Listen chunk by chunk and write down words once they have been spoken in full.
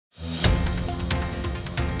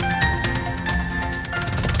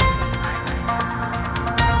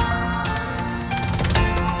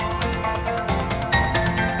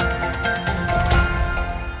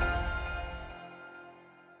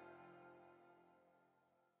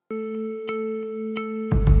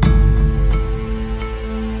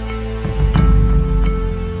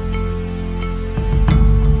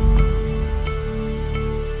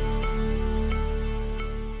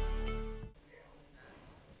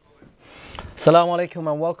Assalamu alaikum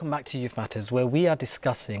and welcome back to Youth Matters, where we are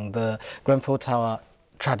discussing the Grenfell Tower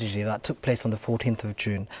tragedy that took place on the 14th of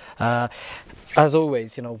June. As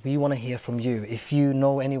always, we want to hear from you. If you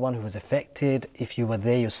know anyone who was affected, if you were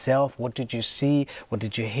there yourself, what did you see? What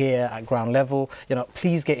did you hear at ground level?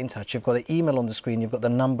 Please get in touch. You've got the email on the screen, you've got the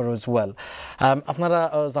number as well. আপনারা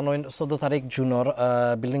জানেন 14 তারিখ জুনের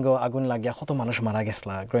বিল্ডিংও আগুন লাগিয়া কত মানুষ মারা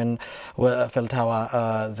গেছলা গ্রেনফেল টাওয়ার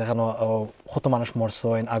যেখানে কত মানুষ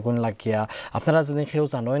মরছইন আগুন লাগিয়া আপনারা যদি কেউ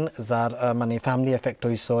জানেন যার মানে ফ্যামিলি এফেক্ট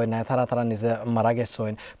হইছয় না তারা নিজে মারা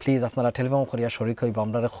গেছইন প্লিজ আপনারা টেলিফোন করিয়া শরীক হইবা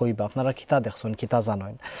আমরারে কইবা আপনারা কিতা দেখছন কিতা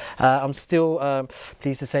জানেন I'm still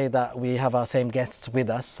pleased to say that we have our same guests with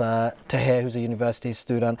us, Tahir, who's a university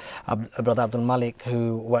student, Brother Abdul Malik, who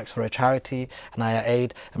works for a charity, Naya Aid,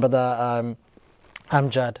 and Brother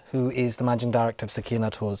Amjad, who is the managing director of Sakina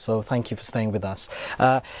Tours. So thank you for staying with us.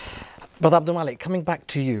 Brother Abdul Malik, coming back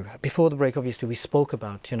to you, before the break obviously we spoke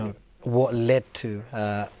about what led to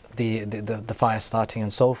the fire starting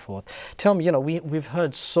and so forth. Tell me, we've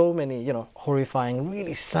heard so many, horrifying,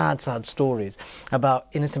 really sad stories about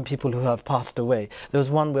innocent people who have passed away. There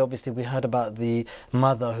was one where obviously we heard about the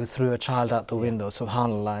mother who threw a child out the window,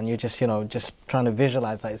 subhanallah, and you're just trying to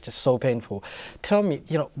visualize that. It's just so painful. Tell me,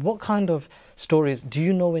 what kind of stories, do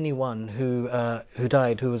you know anyone who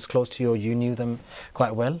died who was close to you, or you knew them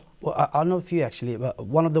quite well? Well, I know a few actually, but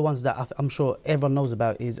one of the ones that I'm sure everyone knows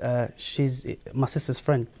about is she's my sister's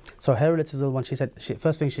friend. So her relatives were the one. She said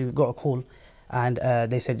first thing she got a call, and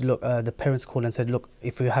they said, look, the parents called and said, look,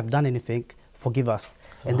 if you have done anything, forgive us.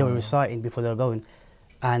 And they were reciting before they were going.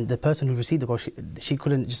 And the person who received the call, she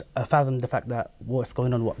couldn't just fathom the fact that what's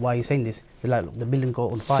going on. Why are you saying this? They're like, look, the building got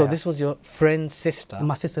on fire. So this was your friend's sister?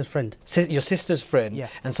 My sister's friend. Your sister's friend? Yeah.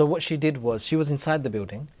 And so what she did was, she was inside the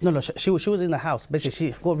building? No, she was in the house.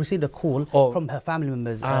 Basically, she received a call from her family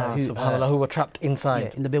members. Subhanallah, who were trapped inside?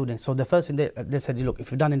 Yeah, in the building. So the first thing they said, look, if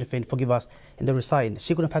you've done anything, forgive us. And they're reciting.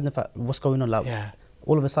 She couldn't fathom the fact what's going on. Like,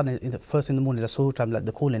 all of a sudden, first in the morning, that's all time, like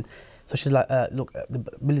the calling. So she's like, look, the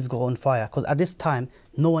building's got on fire. Because at this time,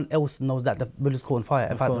 no one else knows that the building's caught on fire,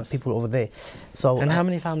 apart from the people over there. So, and how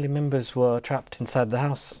many family members were trapped inside the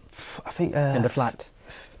house? I think in the flat?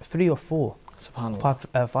 3 or 4.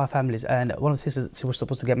 Subhanallah. 5 families. And one of the sisters, she was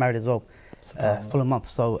supposed to get married as well, for a month.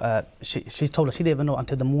 So she told us she didn't even know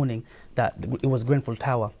until the morning that it was Grenfell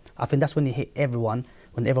Tower. I think that's when it hit everyone.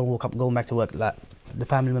 When everyone woke up going back to work, like the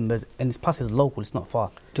family members, and plus it's local, it's not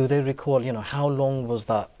far. Do they recall, how long was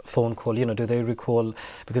that phone call? Do they recall,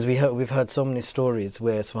 because we've heard so many stories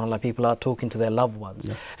where, subhanAllah, people are talking to their loved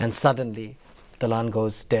ones, and suddenly the line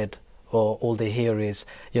goes dead, or all they hear is,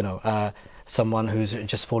 someone who's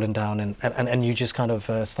just fallen down, and you just kind of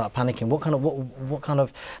start panicking.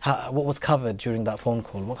 What was covered during that phone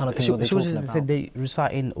call? What kind of things were they talking about? Said they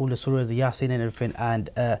reciting all the surahs, the Yasin and everything, and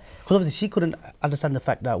because obviously she couldn't understand the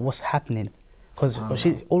fact that what's happening, because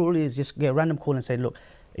she all is just get a random call and say, look,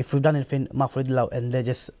 if we've done anything, maghfirillah, and they're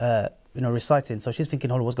just reciting. So she's thinking,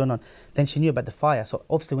 hold on, what's going on? Then she knew about the fire. So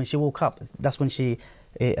obviously when she woke up, that's when she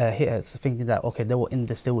hit her, thinking that, okay, they were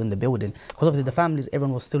still in the building. Because obviously the families,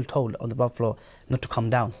 everyone was still told on the above floor not to come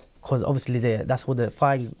down. Because obviously that's what the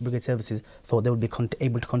fire brigade services thought, they would be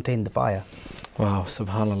able to contain the fire. Wow,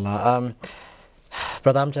 subhanallah.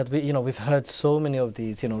 Brother Amjad, we've heard so many of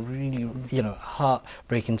these, really,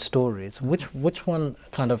 heartbreaking stories. Which one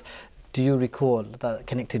kind of do you recall that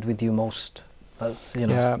connected with you most? That's,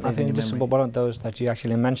 I think just one of those that you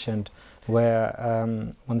actually mentioned, where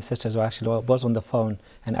one of the sisters was on the phone,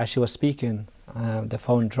 and as she was speaking, the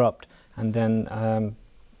phone dropped, and then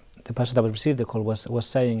the person that received the call was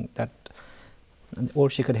saying that all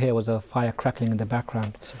she could hear was a fire crackling in the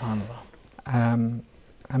background. Subhanallah.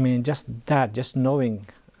 I mean, just knowing,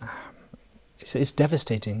 it's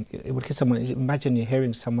devastating. It would kill someone. Imagine you're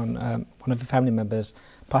hearing someone, one of your family members,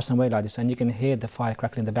 passing away like this, and you can hear the fire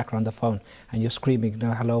crackling in the background of the phone, and you're screaming,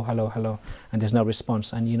 hello, hello, hello, and there's no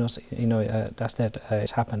response, and that's that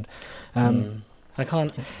it's happened. I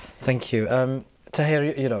can't. Thank you.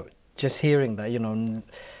 Tahir, just hearing that,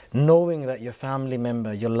 knowing that your family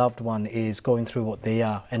member, your loved one, is going through what they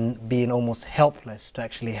are, and being almost helpless to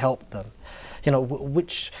actually help them.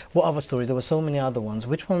 What other stories? There were so many other ones.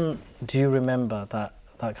 Which one do you remember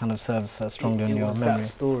that kind of serves strongly in your memory? That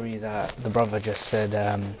story that the brother just said.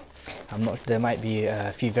 There might be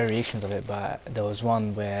a few variations of it, but there was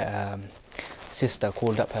one where sister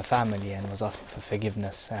called up her family and was asking for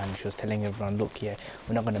forgiveness, and she was telling everyone, look, we're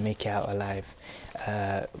not going to make it out alive.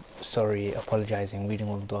 Sorry, apologizing, reading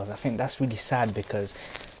all the doors. I think that's really sad, because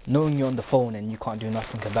knowing you're on the phone and you can't do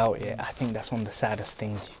nothing about it, I think that's one of the saddest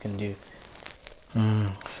things you can do.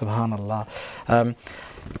 Subhanallah.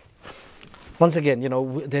 Once again, you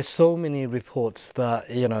know, there's so many reports that,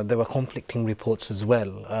 you know, there were conflicting reports as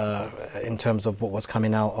well in terms of what was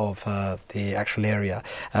coming out of the actual area.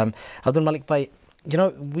 Abdul Malik Bhai, you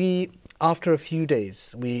know, after a few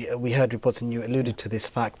days, we heard reports, and you alluded to this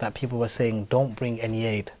fact that people were saying, don't bring any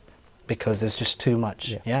aid because there's just too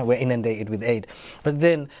much. Yeah, we're inundated with aid. But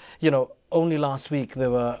then, you know, only last week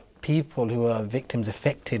there were people who were victims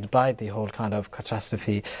affected by the whole kind of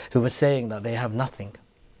catastrophe who were saying that they have nothing.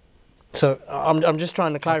 So I'm just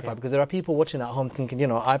trying to clarify, because there are people watching at home thinking, you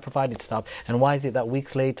know, I provided stuff, and why is it that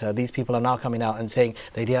weeks later these people are now coming out and saying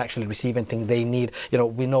they didn't actually receive anything they need? You know,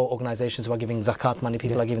 we know organizations who are giving zakat money,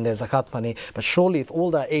 people are giving their zakat money, but surely if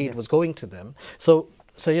all that aid was going to them, so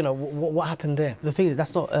you know, what happened there? The thing is,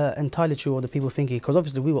 that's not entirely true what the people thinking, because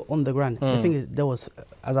obviously we were on the ground. The thing is, there was,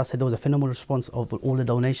 as I said, there was a phenomenal response of all the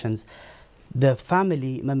donations. The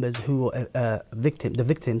family members who were the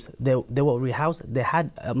victims, they were rehoused. They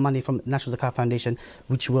had money from National Zakat Foundation,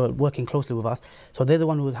 which were working closely with us. So they're the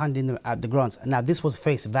one who was handing them out the grants. And now this was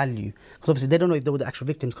face value, because obviously they don't know if they were the actual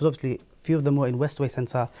victims, because obviously few of them were in Westway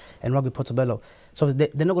Centre and Rugby Portobello. So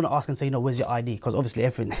they're not going to ask and say, you know, where's your ID? Because obviously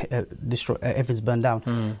everything's burned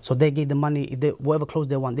down. So they gave the money, whatever clothes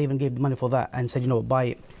they want, they even gave the money for that and said, you know, buy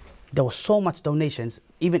it. There was so much donations,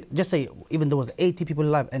 even there was 80 people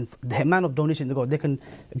alive, and the amount of donations they got, they can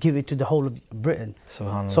give it to the whole of Britain. So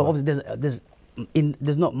obviously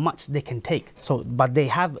there's not much they can take. So, but they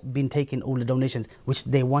have been taking all the donations which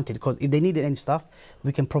they wanted, because if they needed any stuff,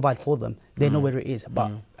 we can provide for them. They know where it is. But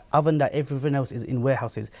other than that, everything else is in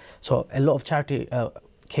warehouses. So a lot of charity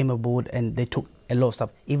came aboard and they took a lot of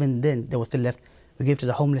stuff. Even then, they were still left. We gave to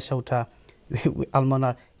the homeless shelter,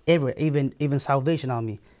 Al-Manar, even Salvation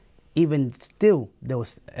Army. Even still, there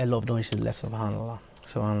was a lot of donations left. Subhanallah.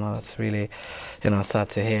 Subhanallah, that's really, you know, sad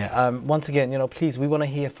to hear. Once again, you know, please, we want to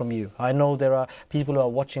hear from you. I know there are people who are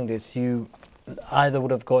watching this. You either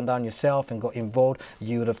would have gone down yourself and got involved,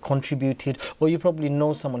 you would have contributed, or you probably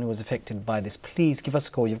know someone who was affected by this. Please give us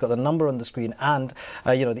a call. You've got the number on the screen and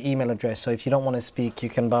you know, the email address. So if you don't want to speak, you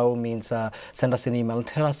can by all means send us an email and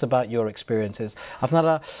tell us about your experiences.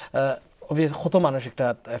 obviously কত মানুষ একটা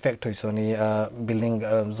effect হইছে নি building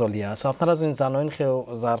জ্বলিয়া so আপনারা যদি জানেন কেউ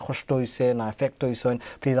যার কষ্ট হইছে না এফেক্ট হইছেন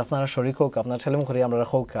প্লিজ আপনারা শরীক হোক আপনার ছেলেম করে আমরা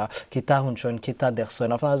হোকা কিতা হুনছেন কিতা দেখছেন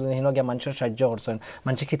আপনারা যদি হিনগিয়া মানুষের সাহায্য করছেন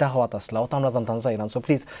মানুষ কিতা হওয়াত আসলা ওটা আমরা জানতাম চাই না সো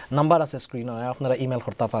প্লিজ নাম্বার আছে স্ক্রিনে আপনারা ইমেল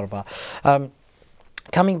করতে পারবা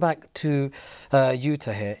coming back to you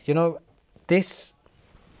Tahir, you know this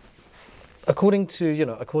according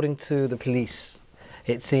to the police,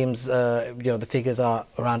 it seems the figures are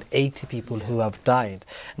around 80 people who have died.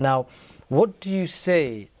 Now, what do you say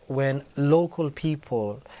when local people,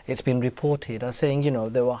 it's been reported, are saying,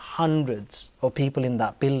 there were hundreds of people in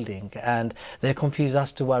that building and they're confused as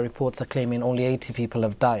to why reports are claiming only 80 people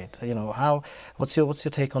have died? What's your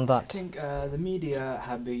take on that? I think the media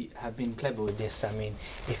have been clever with this. I mean,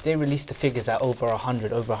 if they release the figures at over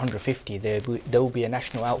 100, over 150, there will be a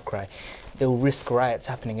national outcry. They will risk riots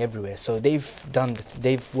happening everywhere. So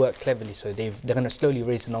they've worked cleverly. So they're going to slowly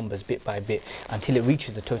raise the numbers bit by bit until it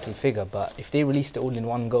reaches the total figure. But if they release it all in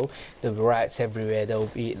one go, there'll be riots everywhere.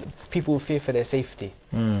 People will fear for their safety.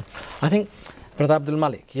 I think, Brother Abdul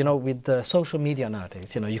Malik, with the social media nowadays,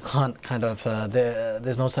 you can't kind of,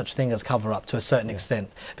 there's no such thing as cover up to a certain extent,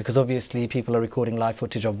 because obviously people are recording live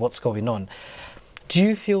footage of what's going on. Do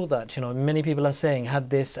you feel that, many people are saying,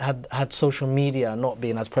 had social media not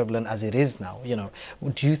been as prevalent as it is now,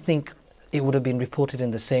 do you think it would have been reported in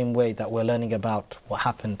the same way that we're learning about what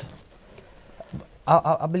happened?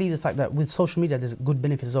 I believe the fact that with social media there's good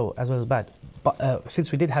benefits as well as bad. But since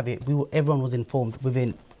we did have it, everyone was informed within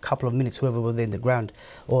a couple of minutes, whoever was in the ground,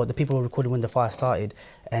 or the people were recording when the fire started,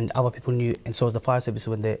 and other people knew, and so was the fire service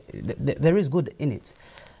when there is good in it.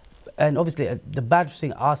 And obviously, the bad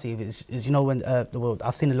thing I see is when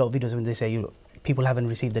I've seen a lot of videos when they say people haven't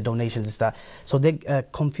received the donations and stuff. So they're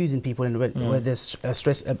confusing people, and where there's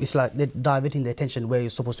stress, it's like they're diverting the attention where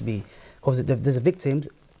you're supposed to be. Because there's victims,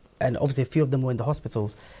 and obviously a few of them were in the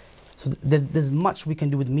hospitals. So there's much we can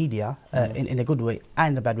do with media in a good way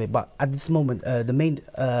and a bad way. But at this moment, the main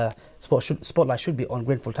spotlight should be on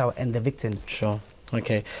Grenfell Tower and the victims. Sure.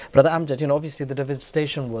 Okay. Brother Amjad, obviously the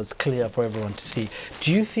devastation was clear for everyone to see.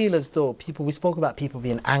 Do you feel as though we spoke about people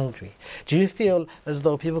being angry. Do you feel as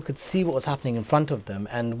though people could see what was happening in front of them,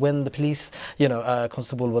 and when the police,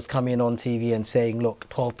 constable was coming on TV and saying, look,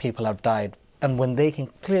 12 people have died, and when they can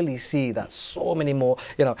clearly see that so many more,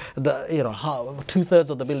 2/3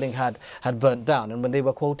 of the building had burnt down, and when they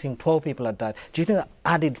were quoting 12 people had died, do you think that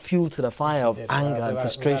added fuel to the fire of anger and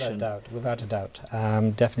frustration? Without a doubt,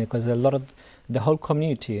 definitely, because a lot of the whole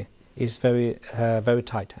community is very very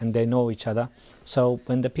tight, and they know each other. So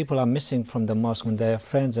when the people are missing from the mosque, when their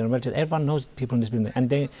friends and relatives, everyone knows people in this building,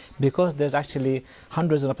 and because there's actually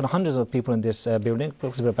hundreds of people in this building,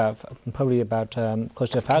 probably about close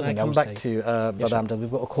to 1,000. Can I come back to you, Brother Hamdan?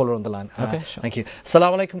 We've got a caller on the line. Okay, sure. Thank you.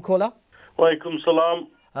 Assalamu alaikum, caller. Walaikum salam.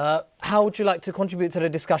 How would you like to contribute to the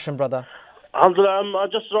discussion, brother? Alhamdulillah,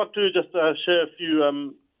 I'd just like to share a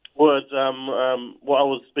few words. What I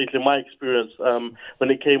was basically my experience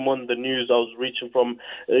when it came on the news. I was reaching from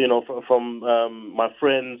my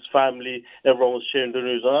friends, family. Everyone was sharing the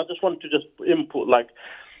news, and I just wanted to just input. Like,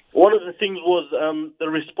 one of the things was the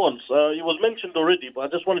response. It was mentioned already, but I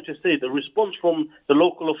just wanted to say the response from the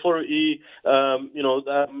local authority,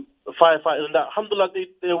 firefighters, and that. Alhamdulillah,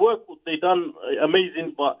 their work they done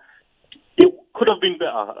amazing, but it could have been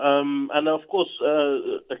better. And of course,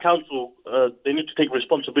 the council, they need to take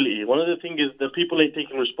responsibility. One of the things is the people ain't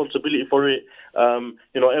taking responsibility for it.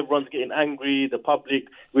 Everyone's getting angry, the public,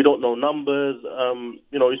 we don't know numbers.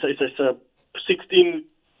 It's a 16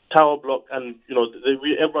 tower block, and,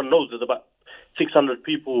 everyone knows there's about 600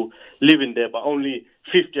 people living there, but only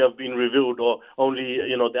 50 have been revealed, or only,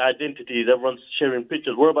 the identities, everyone's sharing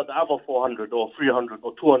pictures. What about the other 400 or 300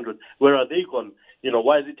 or 200? Where are they gone?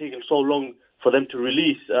 Why is it taking so long for them to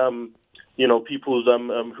release, people's,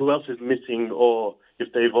 who else is missing, or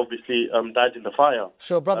if they've obviously died in the fire?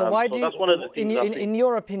 Sure, brother, why do you, that's one of the things in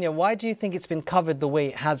your opinion, why do you think it's been covered the way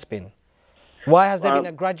it has been? Why has there been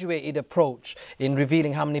a graduated approach in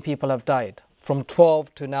revealing how many people have died? From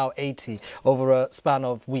 12 to now 80 over a span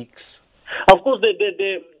of weeks. Of course,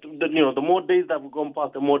 the more days that have gone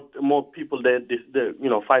past, the more people they're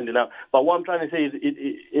finding out. But what I'm trying to say is,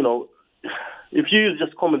 if you use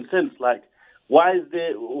just common sense, like, what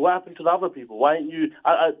happened to the other people? Why ain't you?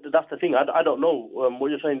 That's the thing. I don't know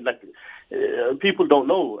what you're saying. Like, people don't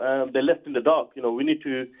know. They're left in the dark. We need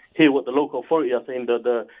to hear what the local authority are saying.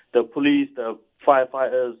 The police, the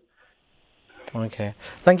firefighters. Okay.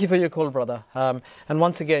 Thank you for your call, brother. And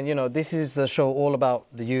once again, this is a show all about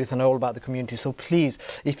the youth and all about the community. So please,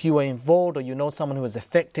 if you are involved or you know someone who is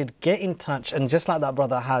affected, get in touch. And just like that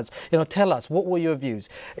brother has, tell us, what were your views?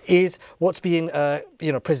 Is what's being,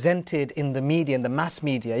 presented in the media, in the mass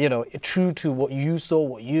media, true to what you saw,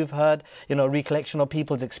 what you've heard, recollection of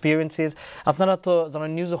people's experiences? আপনারা তো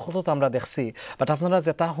news হতো আমরা দেখছি, but আপনারা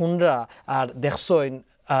যেটা হুন্ডরা আর দেখছইন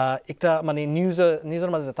একটা মানে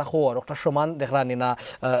নিউজের মাঝে যেটা হওয়ার একটা সমান দেখলানি না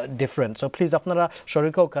ডিফারেন্ট সো প্লিজ আপনারা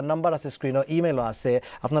শরীক হোক নাম্বার আছে স্ক্রিনও ইমেলও আছে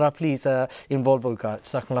আপনারা প্লিজ ইনভলভ হোক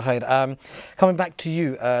জাযাকুমুল্লাহ খাইর coming back to you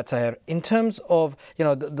Tahir, in terms of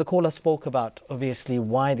the caller spoke about obviously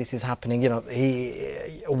why this is happening,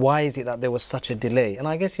 why is it that there was such a delay, and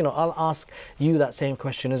I guess I'll ask you that same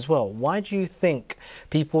question as well. Why do you think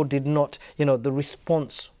people did not, the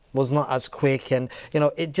response was not as quick, and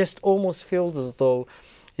it just almost feels as though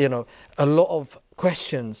a lot of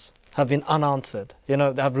questions have been unanswered, they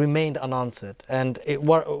have remained unanswered, and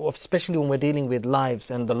especially when we're dealing with lives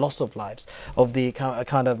and the loss of lives of the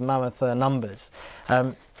kind of mammoth numbers.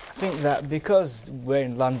 I think that because we're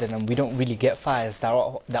in London and we don't really get fires that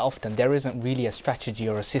often, there isn't really a strategy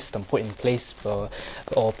or a system put in place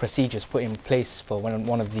or procedures put in place for when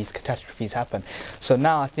one of these catastrophes happen. So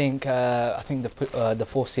now I think the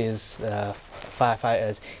forces,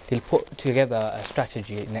 firefighters, they'll put together a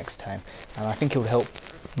strategy next time, and I think it will help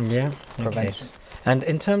prevent. Okay. And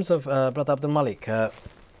in terms of Brother Abdul Malik,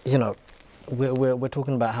 we're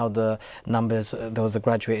talking about how the numbers, there was a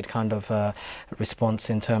graduated kind of response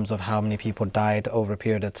in terms of how many people died over a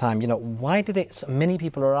period of time. Why did many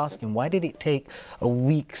people are asking, why did it take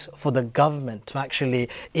weeks for the government to actually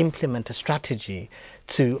implement a strategy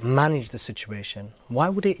to manage the situation? Why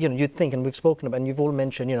would it, you'd think, and we've spoken about, and you've all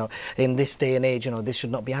mentioned, in this day and age, this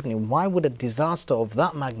should not be happening. Why would a disaster of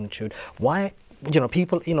that magnitude,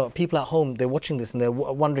 people at home, they're watching this and they're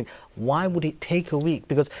wondering, why would it take a week?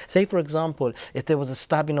 Because say, for example, if there was a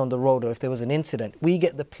stabbing on the road or if there was an incident, we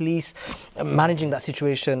get the police managing that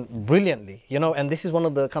situation brilliantly, and this is one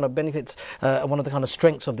of the kind of benefits, one of the kind of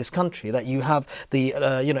strengths of this country, that you have the,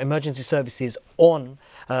 emergency services on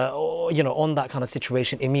that kind of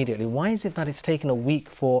situation immediately. Why is it that it's taken a week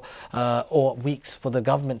or weeks for the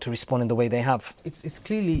government to respond in the way they have? It's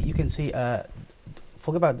clearly, you can see,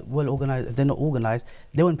 forget about well organized, they're not organized,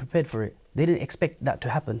 they weren't prepared for it. They didn't expect that to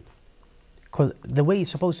happen. Because the way it's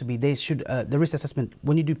supposed to be, they should, the risk assessment,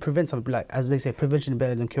 when you do prevent something, like, as they say, prevention is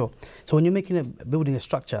better than cure. So when you're building a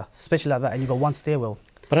structure, especially like that, and you've got one stairwell.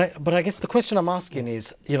 But I guess the question I'm asking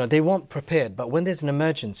is, they weren't prepared, but when there's an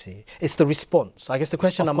emergency, it's the response. I guess the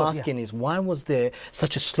question I'm asking is, why was there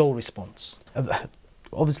such a slow response?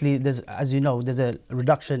 obviously, as you know, there's a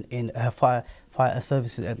reduction in fire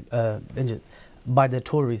services by the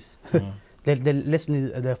Tories. They're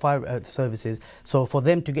listening to the fire services. So for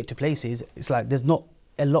them to get to places, it's like there's not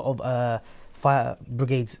a lot of fire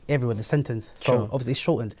brigades everywhere, the sentence. So Sure. obviously it's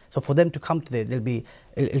shortened. So for them to come to there,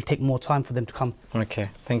 it'll take more time for them to come. Okay,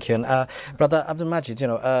 thank you. And Brother Abdul Majid, you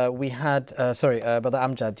know, we had, Brother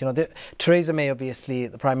Amjad, you know, Theresa May, obviously,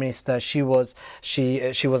 the Prime Minister, she was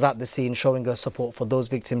at the scene showing her support for those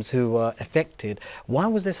victims who were affected. Why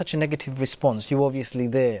was there such a negative response? You were obviously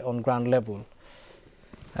there on ground level.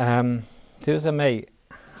 Theresa May,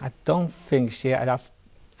 I don't think she had enough.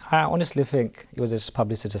 I honestly think it was a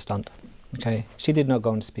publicity stunt. Okay, she did not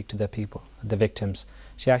go and speak to the people, the victims.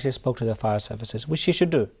 She actually spoke to the fire services, which she should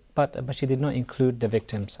do, but she did not include the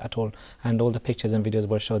victims at all, and all the pictures and videos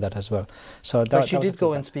will show that as well. So But she did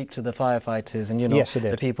go and speak to the firefighters and, you know, yes, she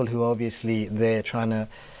did. the people who are obviously there trying to.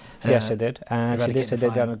 Yes, she did, and she did say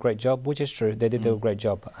they've done a great job, which is true. They did do a great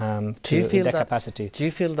job Do you feel in their that, capacity. Do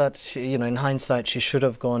you feel that, she, you know, in hindsight, she should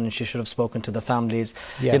have gone and she should have spoken to the families?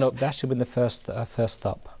 Yes, you know, that should have been the first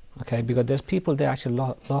stop. Okay, because there's people they actually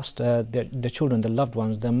lost their children, their loved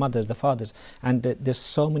ones, their mothers, their fathers, and there's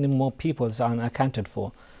so many more people that are unaccounted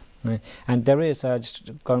for. Right? And there is,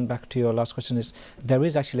 just going back to your last question, is there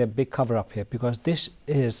is actually a big cover-up here, because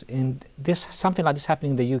something like this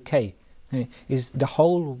happening in the UK. Is the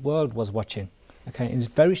whole world was watching. Okay, it's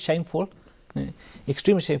very shameful,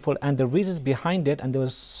 extremely shameful, and the reasons behind it, and there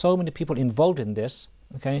was so many people involved in this.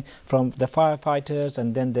 Okay, from the firefighters,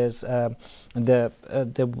 and then there's the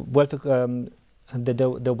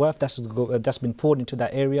wealth that's been poured into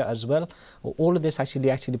that area as well. All of this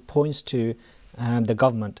actually points to the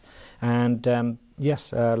government, and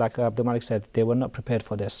yes, like Abdul Malik said, they were not prepared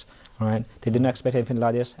for this. All right, they didn't expect anything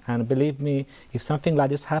like this, and believe me, if something like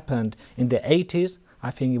this happened in the 80s, I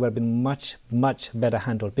think it would have been much, much better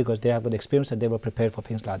handled, because they have got the experience and they were prepared for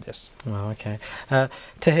things like this. Oh, okay.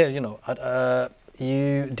 Tahir, you know,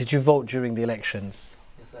 did you vote during the elections?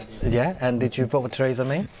 Yes, I did. Yeah, and did you vote for Theresa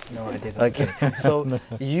May? No, I didn't. Okay, so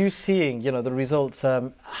you seeing, you know, the results,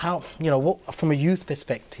 how, you know, what, from a youth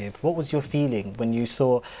perspective, what was your feeling when you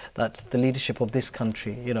saw that the leadership of this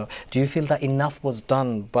country, you know, do you feel that enough was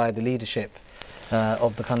done by the leadership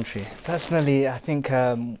of the country? Personally, I think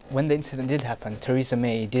when the incident did happen, Theresa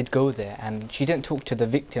May did go there, and she didn't talk to the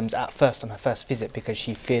victims at first on her first visit because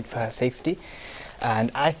she feared for her safety.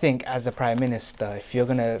 And I think as a Prime Minister, if you're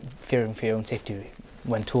going to fear for your own safety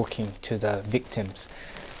when talking to the victims,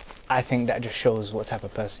 I think that just shows what type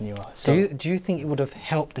of person you are. So Do you think it would have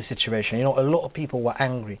helped the situation? You know, a lot of people were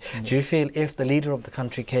angry. Do you feel if the leader of the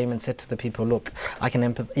country came and said to the people, look, I can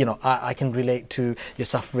I can relate to your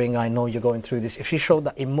suffering, I know you're going through this, if she showed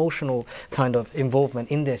that emotional kind of involvement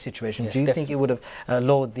in their situation, yes, do you think it would have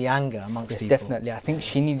lowered the anger amongst people? Yes, definitely. I think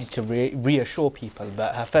she needed to reassure people,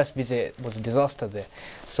 but her first visit was a disaster there.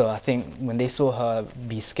 So I think when they saw her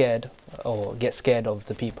be scared or get scared of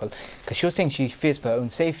the people, because she was saying she fears for her own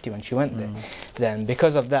safety when she went there, then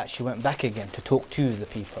because of that she went back again to talk to the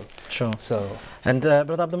people. Sure. So, and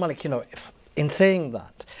Brother Abdul Malik, you know, in saying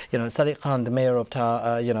that, you know, Sadiq Khan, the mayor of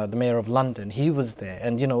the mayor of London, he was there,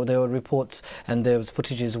 and you know, there were reports and there was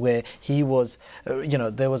footages where he was, you know,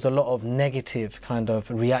 there was a lot of negative kind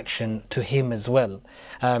of reaction to him as well.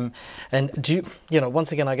 And do you know,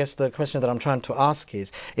 once again, I guess the question that I'm trying to ask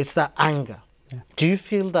is, it's that anger. Yeah. Do you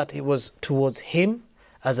feel that it was towards him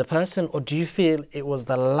as a person, or do you feel it was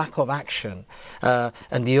the lack of action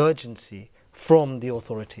and the urgency from the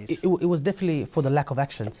authorities? It was definitely for the lack of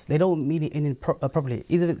actions. They don't mean it properly.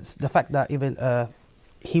 Even it's the fact that even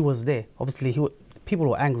he was there. Obviously, people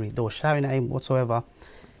were angry. They were shouting at him whatsoever.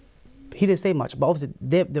 He didn't say much, but obviously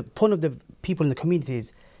the point of the people in the community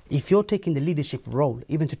is, if you're taking the leadership role,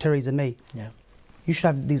 even to Theresa May, you should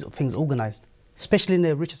have these things organised, especially in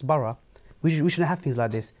the richest borough. We shouldn't have things like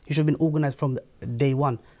this. You should have been organised from day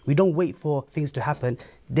one. We don't wait for things to happen,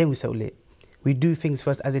 then we settle it. We do things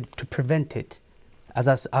first to prevent it. As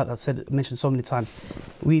I've mentioned so many times,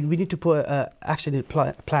 we need to put action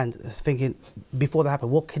plan, thinking before that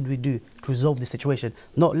happens, what can we do to resolve the situation?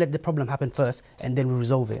 Not let the problem happen first and then we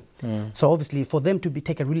resolve it. So obviously, for them to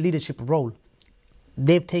take a leadership role,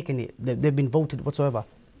 they've taken it. They've been voted whatsoever.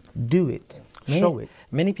 Do it. Show it.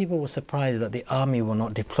 Many people were surprised that the army were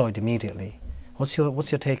not deployed immediately. What's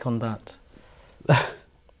your take on that?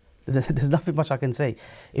 There's nothing much I can say.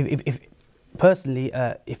 If personally,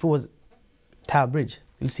 if it was Tower Bridge,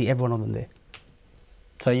 you'll see every one of them there.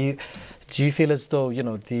 So do you feel as though, you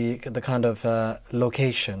know, the kind of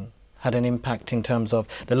location had an impact in terms of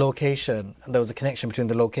the location? There was a connection between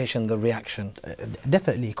the location and the reaction.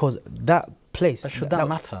 Definitely, because that place. But should that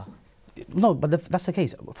matter? No, but that's the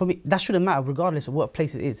case. For me, that shouldn't matter regardless of what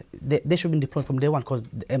place it is. They should have been deployed from day one, because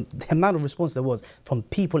the amount of response there was from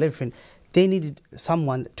people, everything, they needed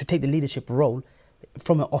someone to take the leadership role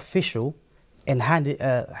from an official and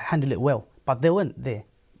handle it well. But they weren't there.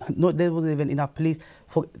 No, there wasn't even enough police.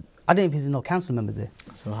 I don't even see no council members there.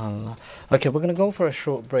 SubhanAllah. Okay, we're going to go for a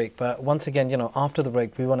short break, but once again, you know, after the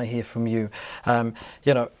break, we want to hear from you.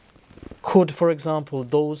 You know, could, for example,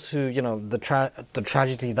 those who, you know, the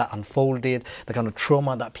tragedy that unfolded, the kind of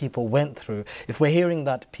trauma that people went through, if we're hearing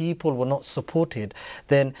that people were not supported,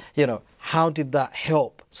 then, you know, how did that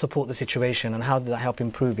help support the situation and how did that help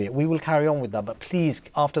improve it? We will carry on with that, but please,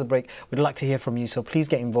 after the break, we'd like to hear from you, so please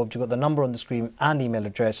get involved. You've got the number on the screen and email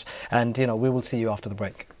address, and, you know, we will see you after the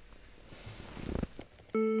break.